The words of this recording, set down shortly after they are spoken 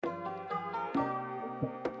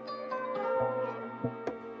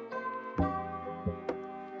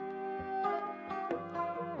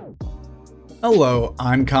Hello,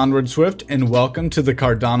 I'm Conrad Swift, and welcome to the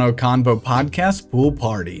Cardano Convo Pool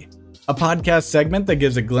Party, a podcast segment that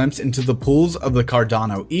gives a glimpse into the pools of the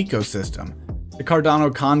Cardano ecosystem. The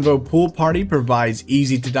Cardano Convo Pool Party provides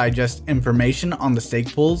easy-to-digest information on the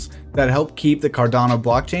stake pools that help keep the Cardano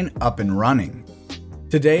blockchain up and running.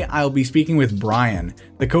 Today, I'll be speaking with Brian,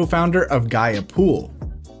 the co-founder of GAIA Pool.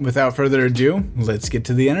 Without further ado, let's get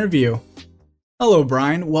to the interview. Hello,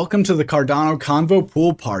 Brian. Welcome to the Cardano Convo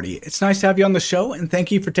Pool Party. It's nice to have you on the show, and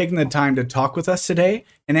thank you for taking the time to talk with us today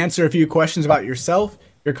and answer a few questions about yourself,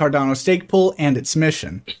 your Cardano Stake Pool, and its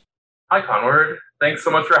mission. Hi, Conrad. Thanks so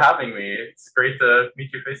much for having me. It's great to meet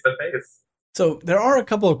you face to face. So there are a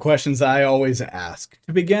couple of questions that I always ask.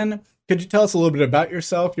 To begin, could you tell us a little bit about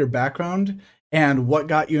yourself, your background, and what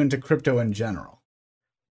got you into crypto in general?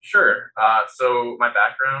 Sure. So my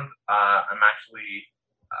background, I'm actually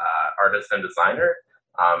artist and designer.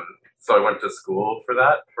 So I went to school for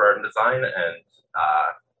that, for art and design. And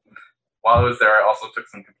while I was there, I also took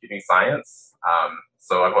some computing science.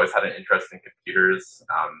 So I've always had an interest in computers,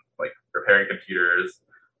 like repairing computers,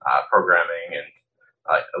 programming,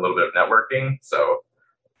 and a little bit of networking. So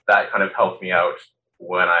that kind of helped me out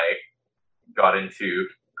when I got into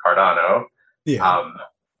Cardano. Yeah.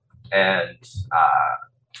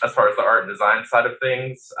 As far as the art and design side of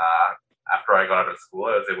things, after I got out of school,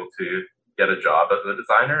 I was able to get a job as a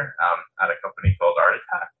designer at a company called Art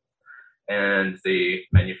Attack. And they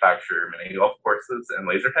manufacture mini golf courses and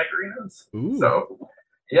laser tag arenas. Ooh. So,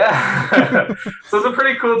 yeah. So it's a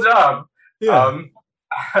pretty cool job. Yeah.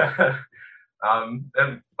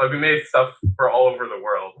 And we made stuff for all over the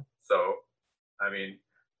world. So, I mean,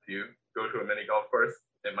 if you go to a mini golf course,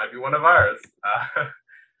 it might be one of ours.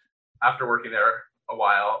 After working there a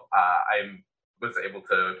while, I was able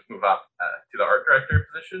to move up to the art director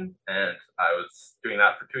position, and I was doing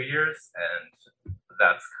that for 2 years, and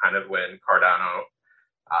that's kind of when Cardano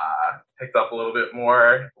picked up a little bit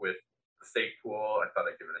more with the stake pool. I thought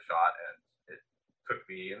I'd give it a shot, and it took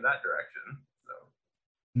me in that direction. So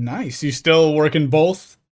Nice. You still working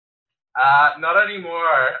both? not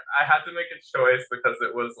anymore. I had to make a choice because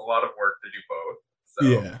it was a lot of work to do both.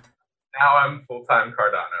 So Yeah. now I'm full-time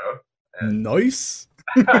Cardano. And Nice.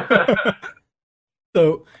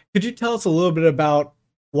 So, could you tell us a little bit about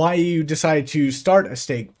why you decided to start a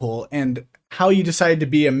stake pool and how you decided to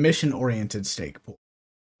be a mission-oriented stake pool?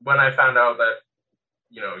 when I found out that,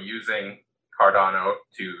 using Cardano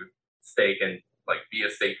to stake and be a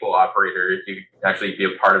stake pool operator, you actually be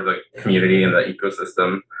a part of the community and the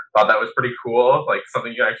ecosystem, thought that was pretty cool, like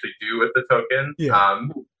something you can actually do with the token. Yeah.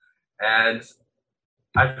 And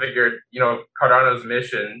I figured, Cardano's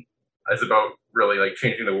mission is about really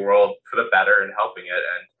changing the world for the better and helping it.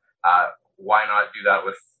 And why not do that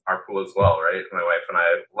with our pool as well, right? My wife and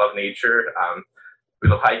I love nature. We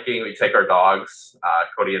love hiking. We take our dogs,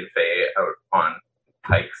 Cody and Faye, out on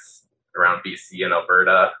hikes around BC and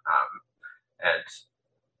Alberta. And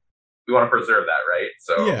we want to preserve that, right?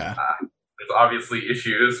 So Yeah. there's obviously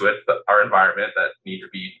issues with our environment that need to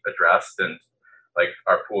be addressed, and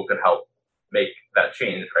our pool can help make that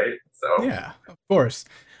change, right? So Yeah, of course.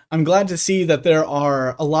 I'm glad to see that there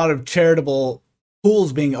are a lot of charitable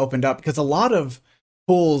pools being opened up, because a lot of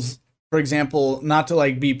pools, for example, not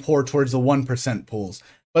to be poor towards the 1% pools,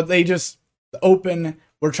 but they just open,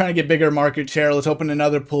 we're trying to get bigger market share, let's open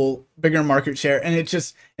another pool, bigger market share. And it's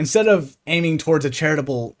just, instead of aiming towards a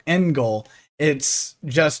charitable end goal, it's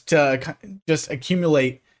just to just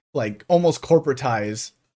accumulate, almost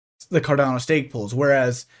corporatize the Cardano stake pools.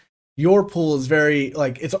 Whereas your pool is very,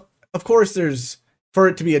 it's, of course, there's, for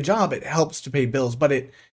it to be a job, it helps to pay bills, but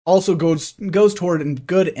it also goes toward a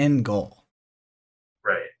good end goal.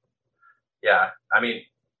 Right. Yeah. I mean,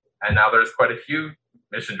 and now there's quite a few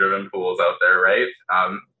mission-driven pools out there, right?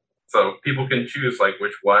 So people can choose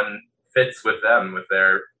which one fits with them,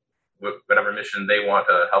 with whatever mission they want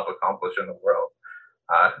to help accomplish in the world.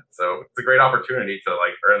 So it's a great opportunity to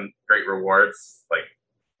earn great rewards,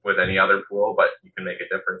 with any other pool, but you can make a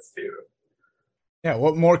difference too. Yeah,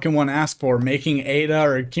 what more can one ask for? Making ADA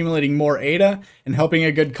or accumulating more ADA and helping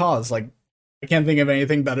a good cause. I can't think of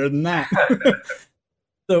anything better than that.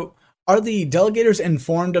 So, are the delegators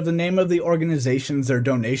informed of the name of the organizations their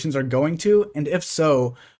donations are going to? And if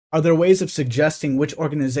so, are there ways of suggesting which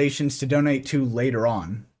organizations to donate to later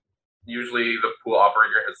on? Usually the pool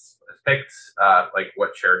operator has picked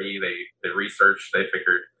what charity they researched. They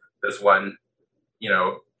figured this one,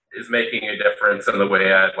 is making a difference in the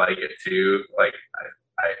way I'd like it to.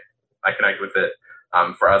 I connect with it.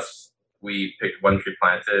 For us, we picked One Tree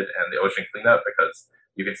Planted and the ocean cleanup because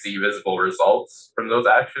you can see visible results from those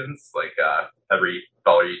actions. Every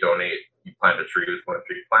dollar you donate, you plant a tree with One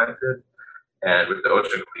Tree Planted. And with the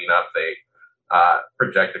ocean cleanup, they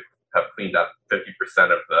project to have cleaned up 50%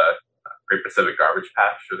 of the Great Pacific Garbage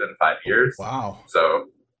Patch within 5 years. Wow. So,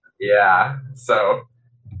 yeah. So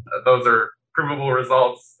those are provable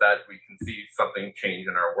results that we can see something change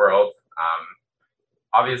in our world.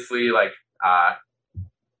 Obviously, like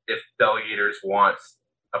if delegators want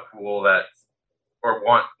a pool that, or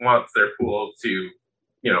wants their pool to,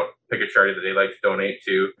 pick a charity that they like to donate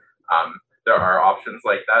to, there are options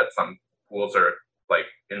like that. Some pools are like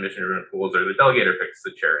in mission-driven pools, or the delegator picks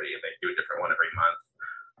the charity and they do a different one every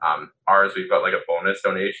month. Ours, we've got like a bonus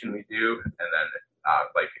donation we do, and then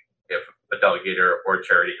like if a delegator or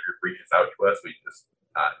charity group reaches out to us, we just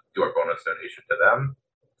do our bonus donation to them.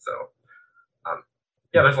 So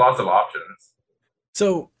yeah, there's lots of options.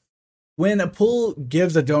 So when a pool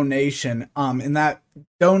gives a donation, and that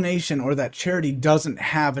donation or that charity doesn't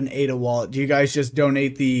have an ADA wallet, do you guys just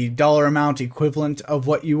donate the dollar amount equivalent of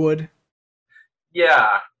what you would?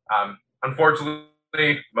 Yeah.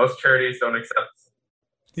 Unfortunately, most charities don't accept,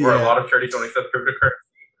 or a lot of charities don't accept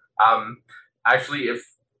cryptocurrency. Actually, if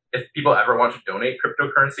people ever want to donate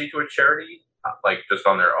cryptocurrency to a charity, like just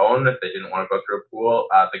on their own, if they didn't want to go through a pool,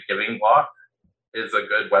 the Giving Block is a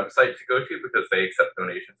good website to go to because they accept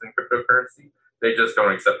donations in cryptocurrency. They just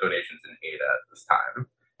don't accept donations in ADA at this time.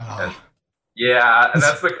 And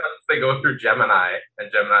that's because they go through Gemini,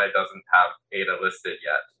 and Gemini doesn't have ADA listed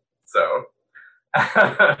yet. So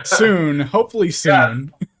soon, hopefully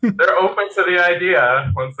soon. Yeah, they're open to the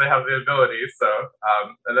idea once they have the ability. So,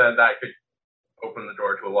 and then that could open the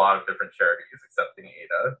door to a lot of different charities accepting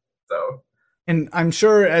ADA. So, and I'm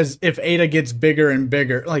sure as if ADA gets bigger and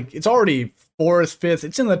bigger, like it's already 4th, 5th,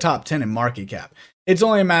 it's in the top 10 in market cap. It's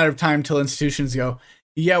only a matter of time till institutions go,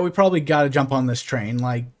 yeah, we probably got to jump on this train.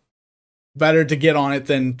 Like, better to get on it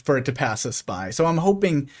than for it to pass us by. So I'm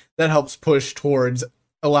hoping that helps push towards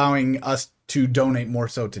allowing us to donate more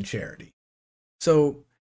so to charity. So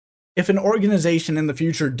if an organization in the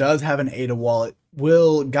future does have an ADA wallet,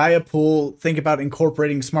 will GAIA Pool think about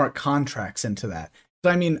incorporating smart contracts into that?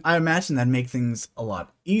 So I mean, I imagine that'd make things a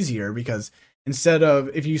lot easier, because instead of,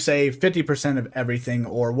 if you say 50% of everything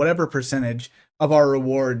or whatever percentage of our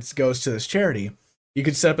rewards goes to this charity, you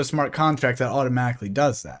could set up a smart contract that automatically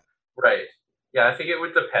does that. Right. Yeah, I think it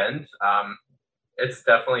would depend. It's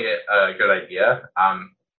definitely a good idea.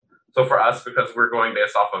 So for us, because we're going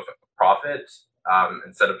based off of profit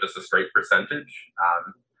instead of just a straight percentage,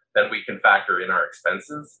 then we can factor in our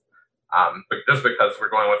expenses. But just because we're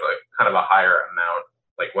going with a kind of a higher amount,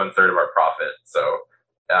 like 1/3 of our profit. So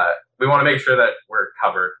we want to make sure that we're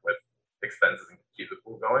covered with expenses and keep the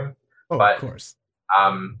pool going. Of course.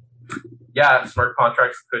 Yeah, smart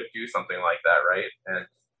contracts could do something like that, right? And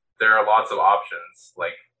there are lots of options,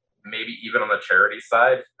 like maybe even on the charity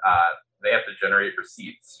side, they have to generate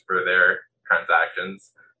receipts for their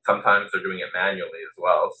transactions. Sometimes they're doing it manually as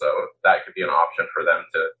well. So that could be an option for them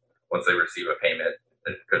to, once they receive a payment,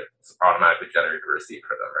 it could automatically generate a receipt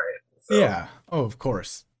for them, right? So, yeah. Oh, of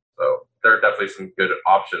course. So there are definitely some good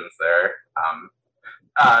options there.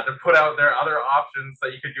 To put out there, other options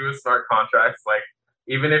that you could do with smart contracts, like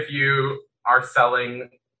even if you are selling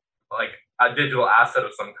like a digital asset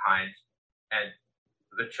of some kind, and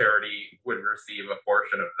the charity would receive a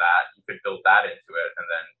portion of that, you could build that into it, and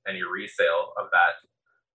then any resale of that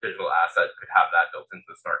digital asset could have that built into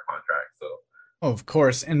the smart contract. So, of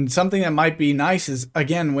course. And something that might be nice is,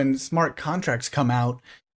 again, when smart contracts come out,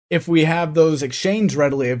 if we have those exchange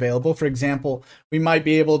readily available, for example, we might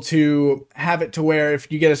be able to have it to where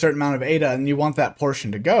if you get a certain amount of ADA and you want that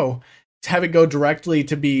portion to go, have it go directly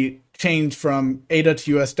to be changed from ADA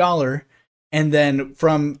to US dollar. And then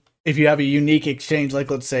from, if you have a unique exchange,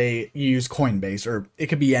 like let's say you use Coinbase, or it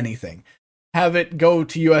could be anything, have it go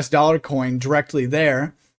to US dollar coin directly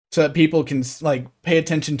there, so that people can like pay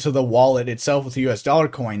attention to the wallet itself with a US dollar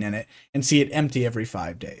coin in it and see it empty every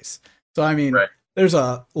 5 days. So, I mean, there's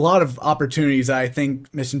a lot of opportunities I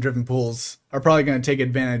think mission-driven pools are probably going to take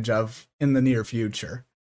advantage of in the near future.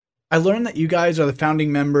 I learned that you guys are the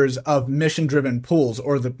founding members of Mission-Driven Pools,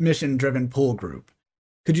 or the Mission-Driven Pool Group.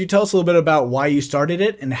 Could you tell us a little bit about why you started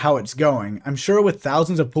it and how it's going? I'm sure with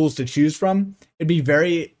thousands of pools to choose from, it'd be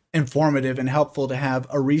very informative and helpful to have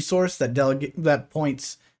a resource that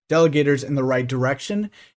points delegators in the right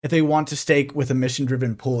direction if they want to stake with a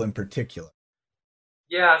mission-driven pool in particular.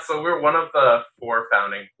 Yeah, so we're one of the 4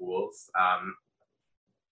 founding pools.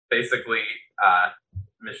 Basically,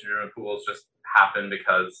 mission-driven pools just happened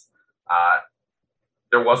because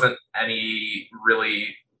there wasn't any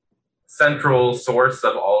really central source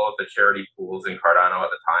of all of the charity pools in Cardano at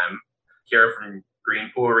the time. Kira from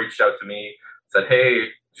Green Pool reached out to me, said, hey,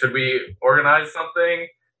 should we organize something?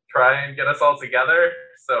 try and get us all together.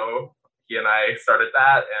 So he and I started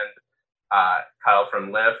that, and Kyle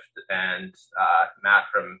from Lyft and Matt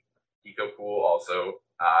from GAIA Pool also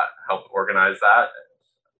helped organize that.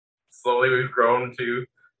 Slowly we've grown to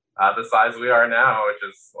the size we are now, which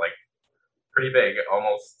is like pretty big,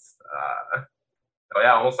 almost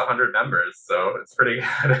 100 members. So it's pretty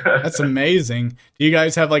good. That's amazing. Do you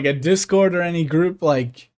guys have like a Discord or any group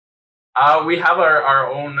like? We have our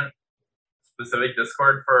own specific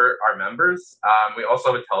Discord for our members. We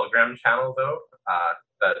also have a Telegram channel though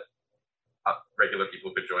that regular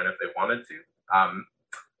people could join if they wanted to.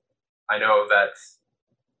 I know that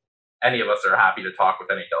any of us are happy to talk with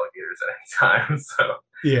any delegators at any time. So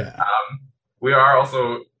yeah, we are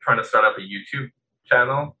also trying to start up a YouTube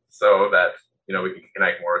channel so that we can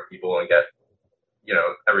connect more with people and get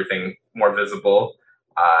everything more visible.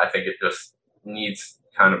 I think it just needs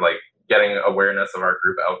kind of like getting awareness of our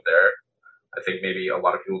group out there. I think maybe a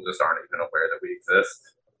lot of people just aren't even aware that we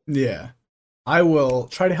exist. Yeah, I will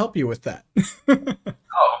try to help you with that.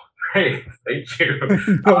 Oh, great. Thank you.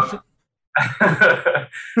 But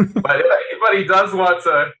if anybody does want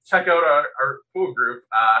to check out our pool group,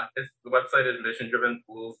 the website is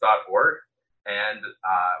missiondrivenpools.org, and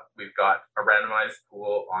we've got a randomized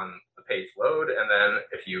pool on the page load, and then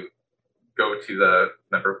if you go to the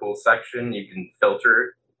member pool section, you can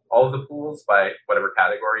filter all of the pools by whatever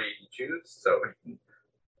category you choose, so you can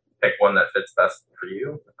pick one that fits best for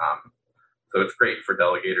you. So it's great for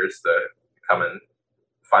delegators to come and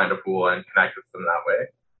find a pool and connect with them that way.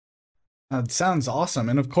 That sounds awesome.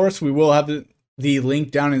 And of course, we will have the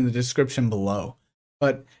link down in the description below.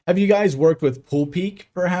 But have you guys worked with Pool Peak,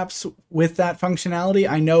 perhaps, with that functionality?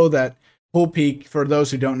 I know that Pool Peak, for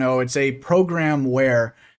those who don't know, it's a program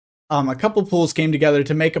where a couple pools came together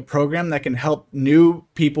to make a program that can help new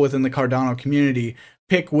people within the Cardano community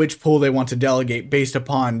pick which pool they want to delegate based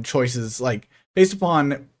upon choices, like based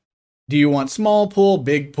upon, do you want small pool,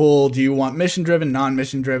 big pool? Do you want mission driven,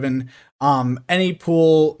 non-mission driven? Any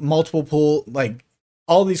pool, multiple pool, like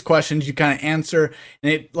all these questions you kind of answer,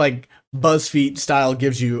 and it like BuzzFeed style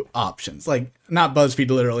gives you options, like not BuzzFeed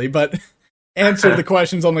literally, but answer the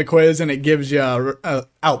questions on the quiz and it gives you a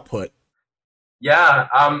output. Yeah,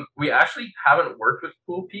 we actually haven't worked with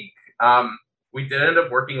Pool Peak. We did end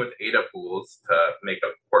up working with ADA Pools to make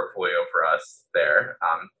a portfolio for us there.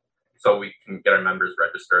 So we can get our members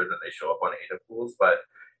registered and they show up on ADA Pools, but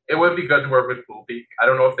it would be good to work with Pool Peak. I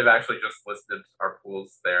don't know if they've actually just listed our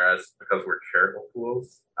pools there as because we're charitable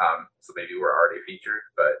pools. So maybe we're already featured,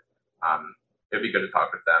 but it'd be good to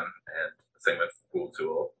talk with them, and same with Pool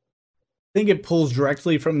Tool. I think it pulls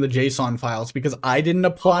directly from the JSON files because I didn't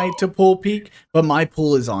apply to Pool Peak, but my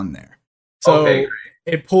pool is on there. So okay,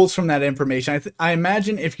 it pulls from that information. I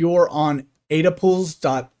imagine if you're on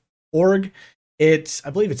adapools.org, I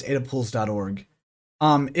believe it's adapools.org.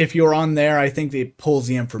 If you're on there, I think it pulls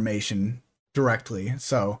the information directly.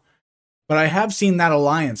 So, but I have seen that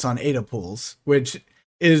alliance on ADA Pools, which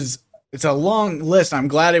it's a long list. I'm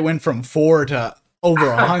glad it went from 4 to over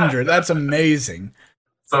 100. That's amazing.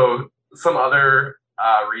 So some other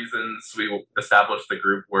reasons we established the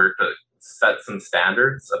group were to set some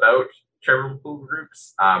standards about charitable pool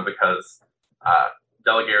groups, because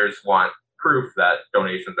delegators want proof that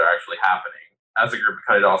donations are actually happening. As a group, we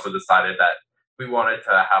kind of also decided that we wanted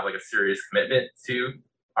to have like a serious commitment to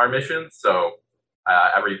our mission. So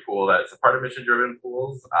every pool that's a part of mission-driven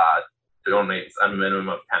pools donates a minimum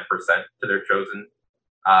of 10% to their chosen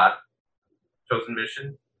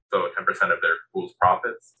mission. So 10% of their pool's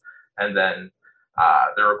profits. And then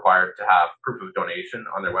they're required to have proof of donation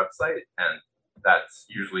on their website. And that's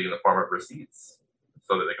usually in the form of receipts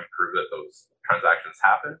so that they can prove that those transactions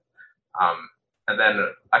happen. And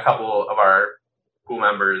then a couple of our pool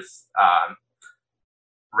members,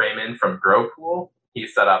 Raymond from Grow Pool, he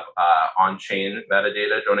set up on-chain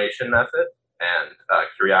metadata donation method, and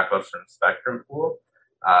Kyriakos from Spectrum Pool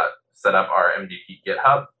set up our MDP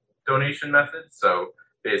GitHub donation method. So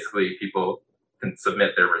basically people can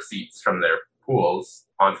submit their receipts from their pools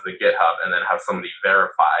onto the GitHub and then have somebody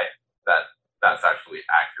verify that that's actually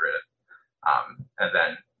accurate. And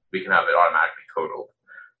then we can have it automatically totaled.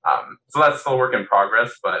 So that's still a work in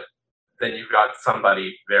progress, but then you've got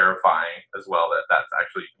somebody verifying as well that that's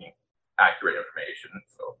actually accurate information.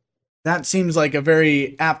 So that seems like a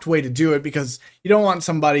very apt way to do it, because you don't want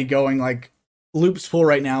somebody going like Loop's pool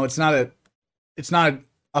right now. It's not a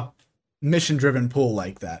mission driven pool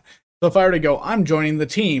like that. So if I were to go, I'm joining the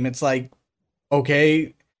team, it's like,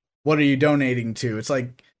 okay, what are you donating to? It's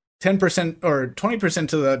like 10% or 20%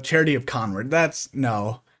 to the charity of Conward. That's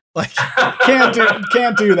no, like can't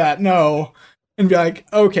do that. No. And be like,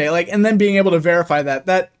 okay, like, and then being able to verify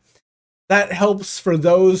that that helps for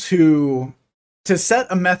those who to set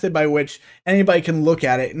a method by which anybody can look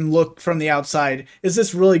at it and look from the outside. Is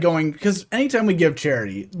this really going? Because anytime we give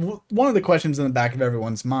charity, one of the questions in the back of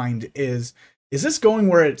everyone's mind is this going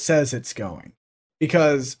where it says it's going?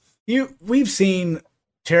 Because we've seen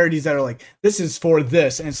charities that are like, this is for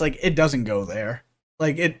this, and it's like, it doesn't go there.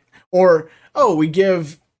 Like it, or, oh, we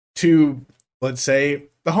give to, let's say,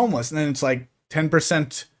 the homeless, and then it's like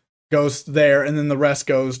 10% goes there, and then the rest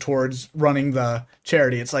goes towards running the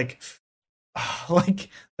charity. It's like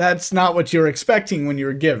that's not what you're expecting when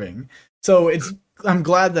you're giving. So I'm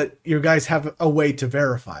glad that you guys have a way to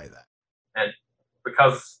verify that. And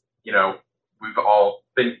because, we've all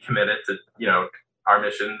been committed to, our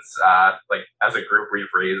missions, like as a group, we've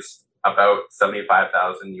raised about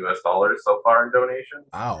 $75,000 so far in donations.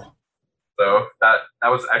 Wow. So that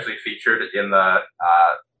was actually featured in the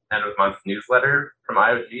end of month newsletter from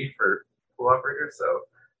IOG for pool operators. So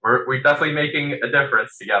we're definitely making a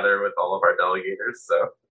difference together with all of our delegators. So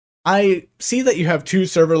I see that you have 2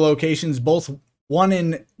 server locations, both one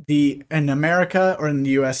in America or in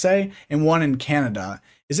the USA and one in Canada.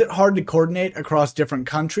 Is it hard to coordinate across different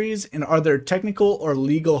countries, and are there technical or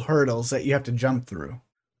legal hurdles that you have to jump through?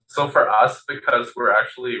 So for us, because we're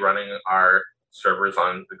actually running our servers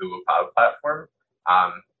on the Google Cloud platform,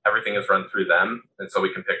 everything is run through them, and so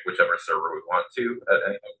we can pick whichever server we want to at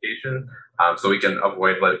any location. So we can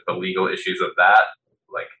avoid like the legal issues of that.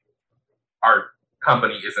 Like our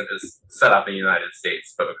company isn't as set up in the United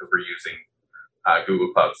States, but because we're using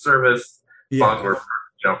Google Cloud service, as long as we're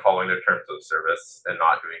following the terms of service and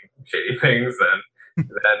not doing shady things, then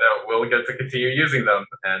we'll get to continue using them.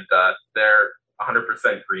 And they're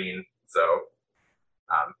 100% green, so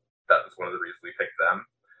that was one of the reasons we picked them.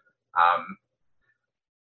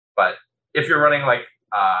 But if you're running like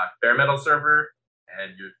bare metal server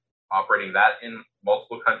and you're operating that in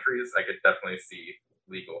multiple countries, I could definitely see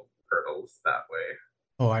legal hurdles that way.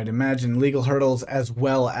 Oh, I'd imagine legal hurdles, as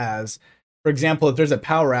well as, for example, if there's a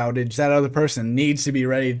power outage, that other person needs to be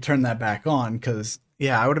ready to turn that back on. Because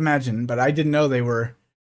I would imagine, but I didn't know they were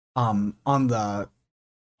on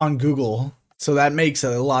Google, so that makes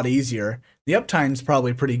it a lot easier. The uptime's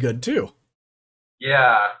probably pretty good too.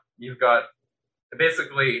 Yeah, you've got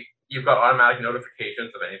automatic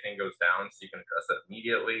notifications if anything goes down, so you can address it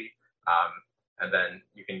immediately, and then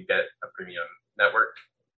you can get a premium network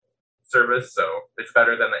service, so it's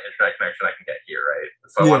better than the internet connection I can get here, right?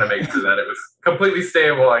 So I want to make sure that it was completely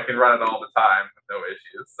stable. I can run it all the time with no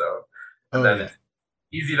issues. So it's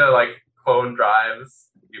easy to like clone drives,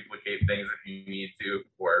 duplicate things if you need to,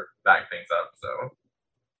 or back things up. So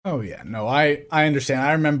I understand.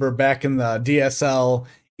 I remember back in the DSL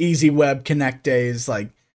Easy Web Connect days, like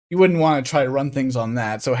you wouldn't want to try to run things on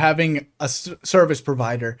that. So having a service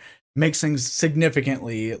provider makes things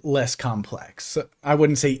significantly less complex. I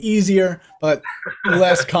wouldn't say easier, but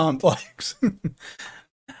less complex.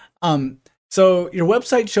 So your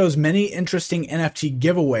website shows many interesting NFT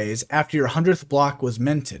giveaways after your 100th block was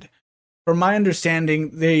minted. From my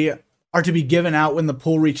understanding, they are to be given out when the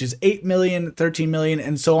pool reaches 8 million, 13 million,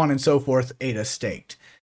 and so on and so forth, ADA staked.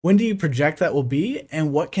 When do you project that will be,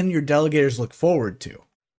 and what can your delegators look forward to?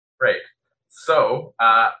 Right. So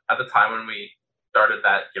at the time when we started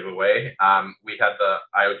that giveaway, we had the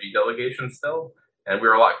IOG delegation still, and we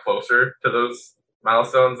were a lot closer to those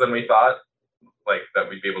milestones than we thought, like that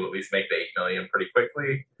we'd be able to at least make the 8 million pretty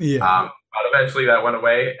quickly. But eventually that went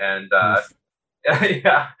away, and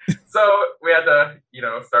so we had to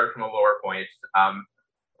start from a lower point.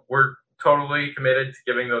 We're totally committed to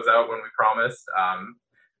giving those out when we promised,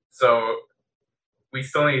 so we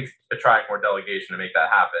still need to attract more delegation to make that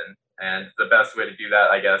happen. And the best way to do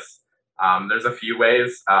that, I guess, there's a few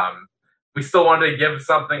ways. We still wanted to give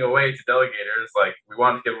something away to delegators. Like we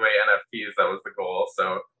wanted to give away NFTs. That was the goal.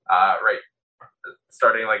 So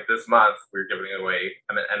starting like this month, we're giving away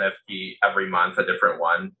an NFT every month, a different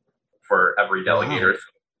one for every delegator. So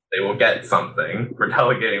they will get something for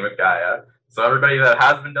delegating with GAIA. So everybody that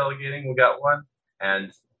has been delegating will get one,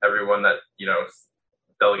 and everyone that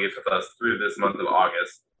delegates with us through this month of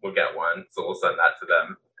August will get one. So we'll send that to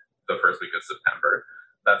them the first week of September.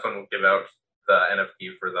 That's when we'll give out the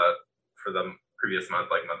NFT for the previous month,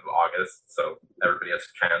 like month of August. So everybody has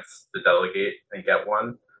a chance to delegate and get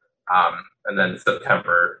one. And then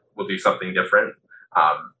September we'll do something different.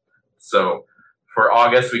 So for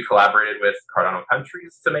August we collaborated with Cardano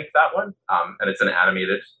Countries to make that one, and it's an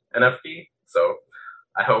animated NFT. So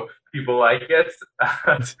I hope people like it.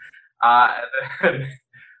 And then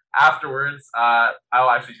afterwards, I'll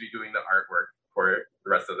actually be doing the artwork for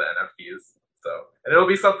the rest of the NFTs. So, and it'll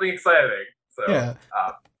be something exciting. So,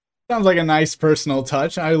 Sounds like a nice personal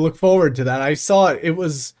touch. I look forward to that. I saw it. It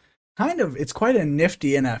was it's quite a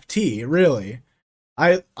nifty NFT, really.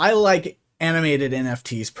 I like animated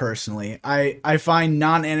NFTs personally. I find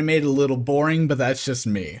non-animated a little boring, but that's just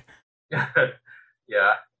me.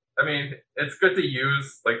 Yeah. I mean, it's good to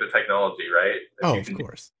use like the technology, right? Of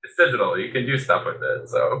course. It's digital. You can do stuff with it,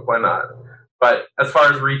 so why not? But as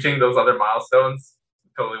far as reaching those other milestones,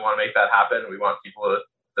 we totally want to make that happen. We want people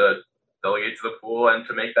to delegate to the pool and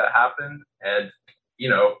to make that happen. And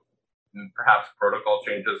perhaps protocol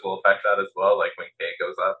changes will affect that as well. Like when K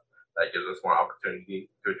goes up, that gives us more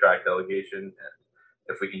opportunity to attract delegation. And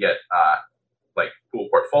if we can get like pool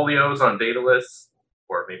portfolios on data lists,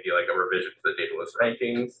 or maybe like a revision to the data list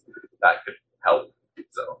rankings, that could help.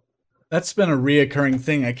 So that's been a reoccurring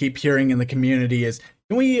thing I keep hearing in the community is,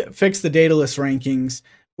 can we fix the data list rankings?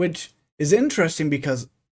 Which is interesting because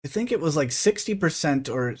I think it was like 60%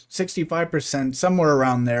 or 65%, somewhere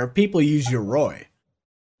around there, people use Yoroi.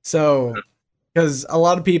 So, because a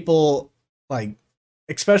lot of people, like,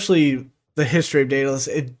 especially the history of Daedalus,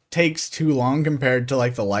 it takes too long compared to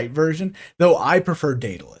like the light version, though I prefer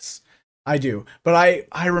Daedalus. I do. But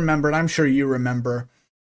I remember, and I'm sure you remember,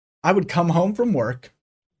 I would come home from work,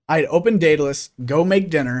 I'd open Daedalus, go make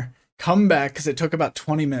dinner, come back, because it took about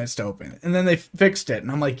 20 minutes to open. And then they fixed it,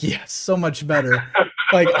 and I'm like, yes, so much better.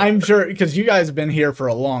 Like, I'm sure, because you guys have been here for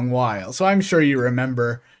a long while, so I'm sure you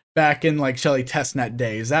remember back in, like, Shelly testnet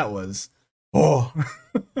days, that was, a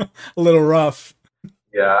little rough.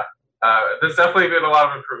 Yeah. There's definitely been a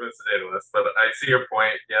lot of improvements to Daedalus, but I see your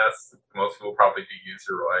point. Yes, most people probably do use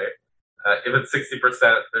Yoroi. If it's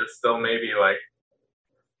 60%, there's still maybe like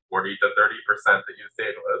 40 to 30% that use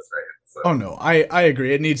Daedalus, right? So. Oh no, I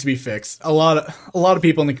agree. It needs to be fixed. A lot of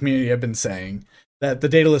people in the community have been saying that the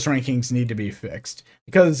Daedalus rankings need to be fixed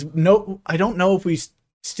because I don't know if we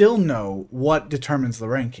still know what determines the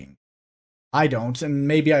ranking. I don't, and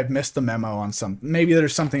maybe I've missed the memo on something. Maybe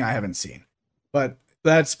there's something I haven't seen, but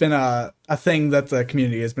that's been a thing that the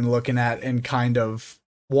community has been looking at and kind of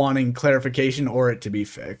wanting clarification or it to be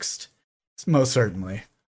fixed. Most certainly.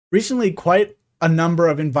 Recently, quite a number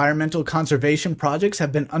of environmental conservation projects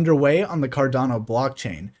have been underway on the Cardano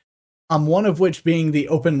blockchain, one of which being the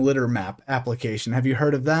Open Litter Map application. Have you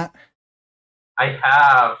heard of that? I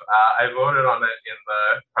have. I voted on it in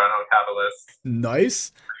the Cardano Catalyst.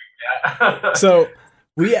 Nice. Yeah. So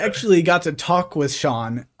we actually got to talk with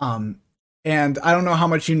Sean, and I don't know how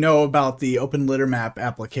much you know about the Open Litter Map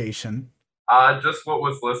application. Just what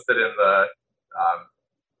was listed in the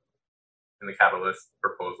Catalyst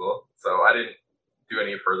proposal. So I didn't do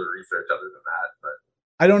any further research other than that. But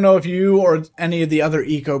I don't know if you or any of the other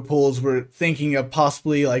eco pools were thinking of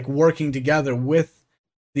possibly like working together with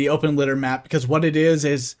the Open Litter Map, because what it is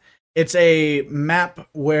it's a map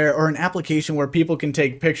or an application where people can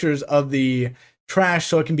take pictures of the trash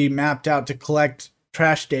so it can be mapped out to collect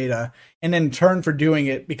trash data, and in turn for doing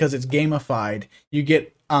it, because it's gamified, you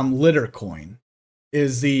get litter coin.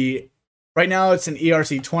 Right now it's an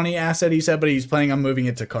ERC20 asset, he said, but he's planning on moving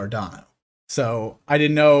it to Cardano. So I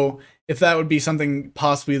didn't know if that would be something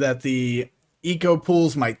possibly that the eco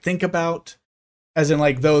pools might think about, as in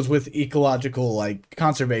like those with ecological like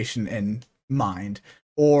conservation in mind,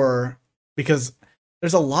 or because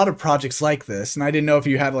there's a lot of projects like this, and I didn't know if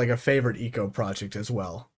you had like a favorite eco project as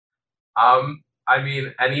well. I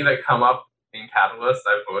mean, any that come up in Catalyst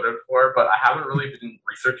I've voted for, but I haven't really been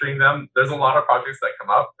researching them. There's a lot of projects that come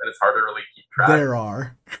up, and it's hard to really keep track. There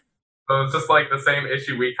are. So it's just like the same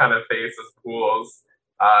issue we kind of face as pools,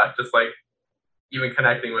 just like even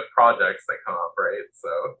connecting with projects that come up, right? So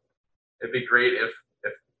it'd be great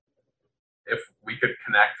if we could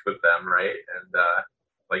connect with them, right? And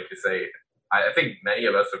like you say, I think many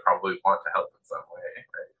of us would probably want to help in some way,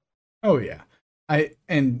 right? Oh yeah.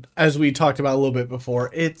 And as we talked about a little bit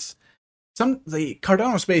before, the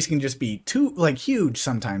Cardano space can just be too like huge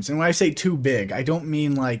sometimes. And when I say too big, I don't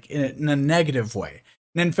mean like in a negative way.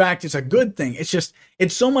 And in fact, it's a good thing.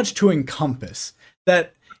 It's so much to encompass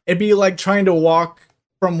that it'd be like trying to walk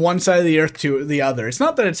from one side of the earth to the other. It's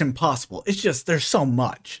not that it's impossible. It's just there's so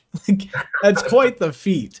much. Like that's quite the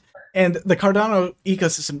feat. And the Cardano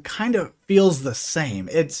ecosystem kind of feels the same.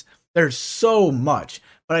 There's so much.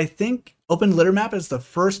 But I think Open Litter Map is the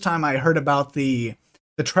first time I heard about the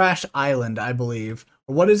Trash Island, I believe.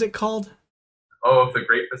 Or what is it called? Oh, the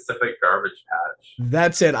Great Pacific Garbage Patch.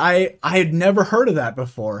 That's it. I had never heard of that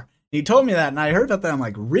before. He told me that, and I heard about that. I'm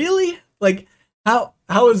like, really? Like, how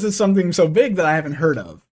is this something so big that I haven't heard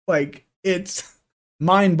of? Like, it's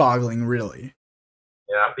mind-boggling, really.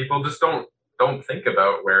 Yeah, people just don't think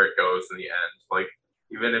about where it goes in the end. Like,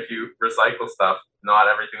 even if you recycle stuff, not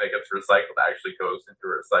everything that gets recycled actually goes into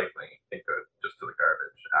recycling. It goes just to the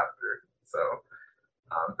garbage after. So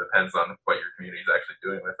depends on what your community is actually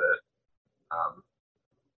doing with it.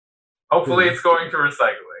 Hopefully it's going to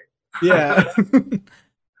recycling. Yeah.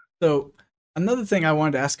 So another thing I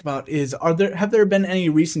wanted to ask about is, have there been any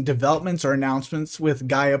recent developments or announcements with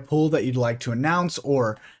GAIA Pool that you'd like to announce?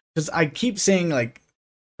 Or, because I keep saying, like,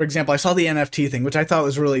 for example, I saw the NFT thing, which I thought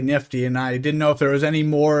was really nifty, and I didn't know if there was any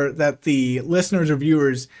more that the listeners or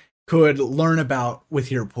viewers could learn about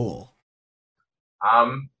with your pool.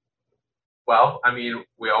 Well, I mean,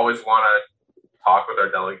 we always want to talk with our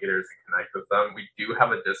delegators and connect with them. We do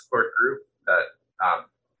have a Discord group that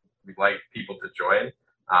we'd like people to join.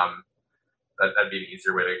 That'd be an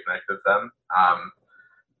easier way to connect with them.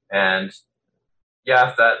 And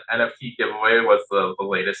yeah, that NFT giveaway was the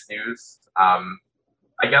latest news.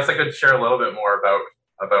 I guess I could share a little bit more about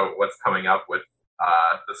what's coming up with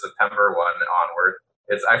the September one onward.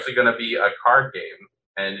 It's actually going to be a card game,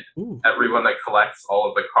 and everyone that collects all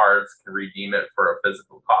of the cards can redeem it for a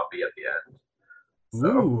physical copy at the end. So,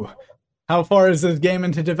 ooh, how far is this game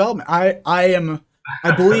into development? I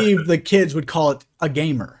believe the kids would call it a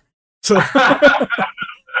gamer. So,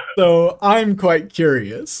 so I'm quite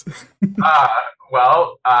curious.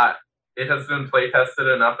 Well, it has been play tested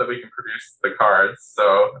enough that we can produce the cards.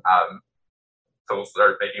 So, so we'll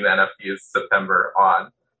start making the NFTs September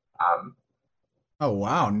on. Oh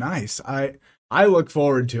wow, nice. I look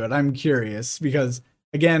forward to it. I'm curious because,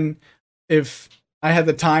 again, if I had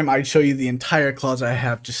the time, I'd show you the entire closet I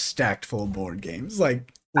have just stacked full of board games.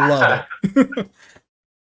 Like, love it.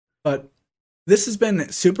 But this has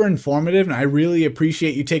been super informative, and I really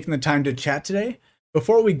appreciate you taking the time to chat today.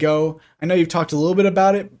 Before we go, I know you've talked a little bit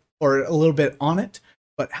about it, or a little bit on it,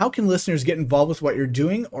 but how can listeners get involved with what you're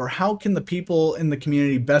doing, or how can the people in the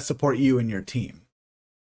community best support you and your team?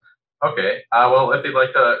 Okay. Well, if they'd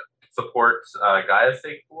like to support GAIA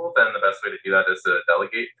Stake Pool, then the best way to do that is to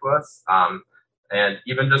delegate to us. And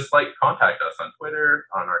even just like contact us on Twitter,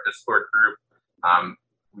 on our Discord group.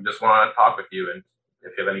 We just want to talk with you. And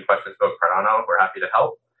if you have any questions about Cardano, we're happy to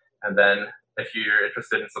help. And then if you're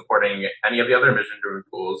interested in supporting any of the other mission-driven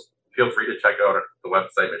pools, feel free to check out the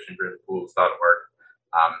website, missiondrivenpools.org.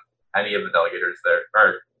 Any of the delegators there,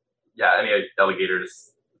 any delegators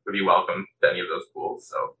would be welcome to any of those pools.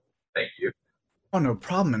 So thank you. Oh, no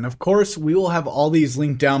problem. And of course, we will have all these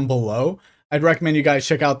linked down below. I'd recommend you guys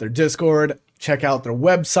check out their Discord, check out their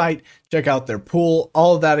website, check out their pool.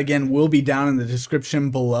 All of that, again, will be down in the description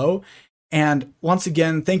below. And once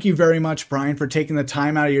again, thank you very much, Brian, for taking the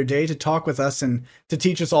time out of your day to talk with us and to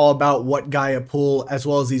teach us all about what GAIA Pool, as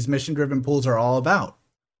well as these mission-driven pools, are all about.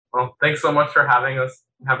 Well, thanks so much for having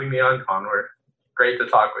me on, Conward. Great to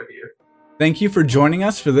talk with you. Thank you for joining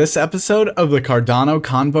us for this episode of the Cardano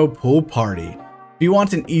Convo Pool Party. If you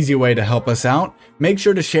want an easy way to help us out, make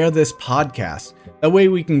sure to share this podcast. That way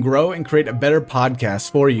we can grow and create a better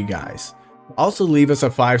podcast for you guys. Also, leave us a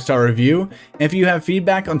 5-star review. And if you have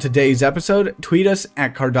feedback on today's episode, tweet us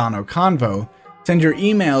at Cardano Convo, send your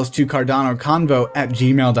emails to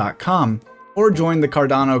cardanoconvo@gmail.com, or join the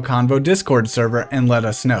Cardano Convo Discord server and let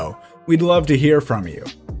us know. We'd love to hear from you.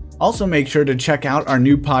 Also, make sure to check out our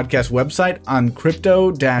new podcast website on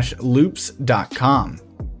crypto-loops.com.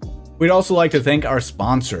 We'd also like to thank our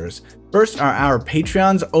sponsors. First are our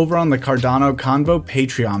Patreons over on the Cardano Convo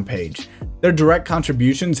Patreon page. Their direct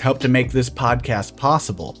contributions help to make this podcast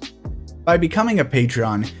possible. By becoming a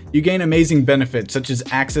Patreon, you gain amazing benefits such as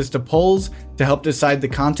access to polls to help decide the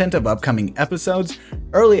content of upcoming episodes,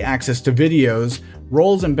 early access to videos,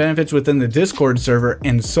 roles and benefits within the Discord server,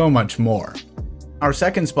 and so much more. Our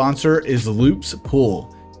second sponsor is Loops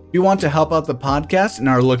Pool. If you want to help out the podcast and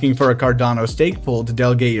are looking for a Cardano Stake Pool to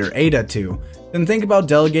delegate your ADA to, then think about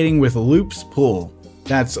delegating with Loops Pool.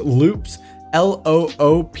 That's Loops,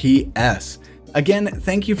 Loops. Again,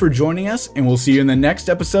 thank you for joining us, and we'll see you in the next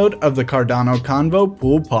episode of the Cardano Convo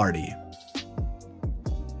Pool Party.